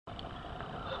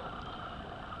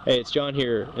Hey, it's John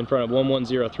here in front of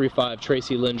 11035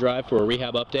 Traci Lynn Drive for a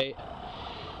rehab update.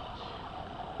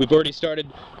 We've already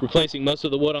started replacing most of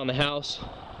the wood on the house.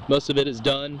 Most of it is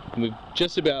done, and we've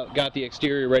just about got the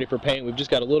exterior ready for paint. We've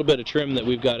just got a little bit of trim that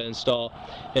we've got to install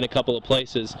in a couple of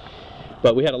places.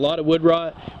 But we had a lot of wood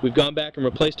rot. We've gone back and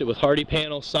replaced it with hardy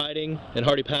panel siding and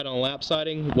hardy panel lap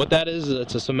siding. What that is,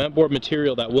 it's a cement board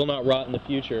material that will not rot in the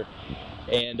future.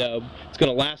 And it's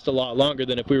going to last a lot longer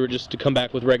than if we were just to come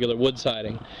back with regular wood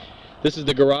siding. This is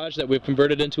the garage that we've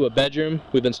converted into a bedroom.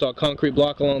 We've installed concrete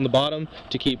block along the bottom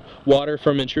to keep water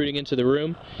from intruding into the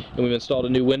room, and we've installed a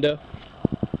new window.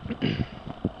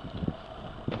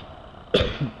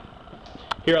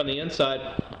 Here on the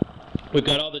inside, we've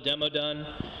got all the demo done.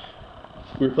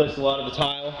 We replaced a lot of the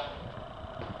tile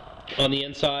on the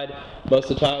inside. Most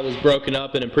of the tile was broken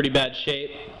up and in pretty bad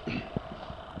shape.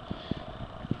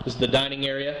 This is the dining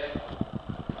area,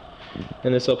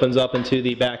 and this opens up into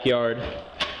the backyard,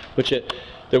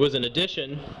 there was an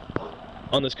addition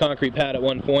on this concrete pad at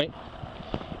one point,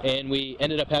 and we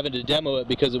ended up having to demo it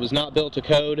because it was not built to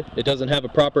code. It doesn't have a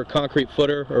proper concrete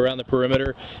footer around the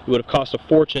perimeter. It would have cost a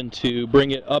fortune to bring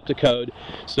it up to code,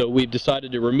 so we've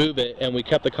decided to remove it, and we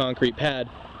kept the concrete pad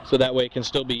so that way it can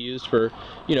still be used for,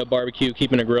 barbecue,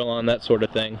 keeping a grill on, that sort of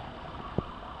thing.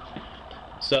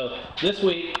 So this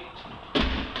week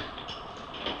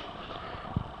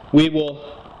we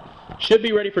should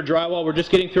be ready for drywall. We're just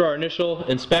getting through our initial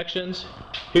inspections.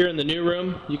 Here in the new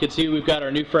room, you can see we've got our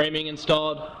new framing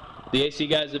installed. The AC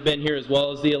guys have been here as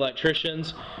well as the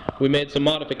electricians. We made some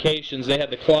modifications. They had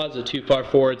the closet too far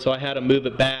forward, so I had to move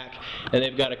it back, and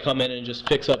they've got to come in and just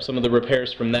fix up some of the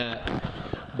repairs from that.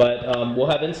 But we'll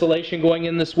have insulation going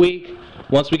in this week.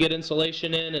 Once we get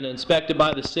insulation in and inspected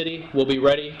by the city, we'll be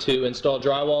ready to install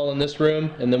drywall in this room,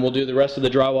 and then we'll do the rest of the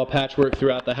drywall patchwork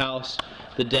throughout the house,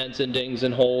 the dents and dings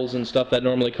and holes and stuff that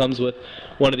normally comes with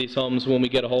one of these homes when we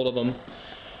get a hold of them.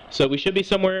 So we should be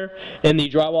somewhere in the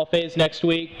drywall phase next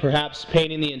week, perhaps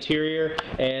painting the interior,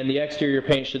 and the exterior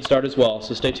paint should start as well.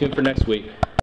 So stay tuned for next week.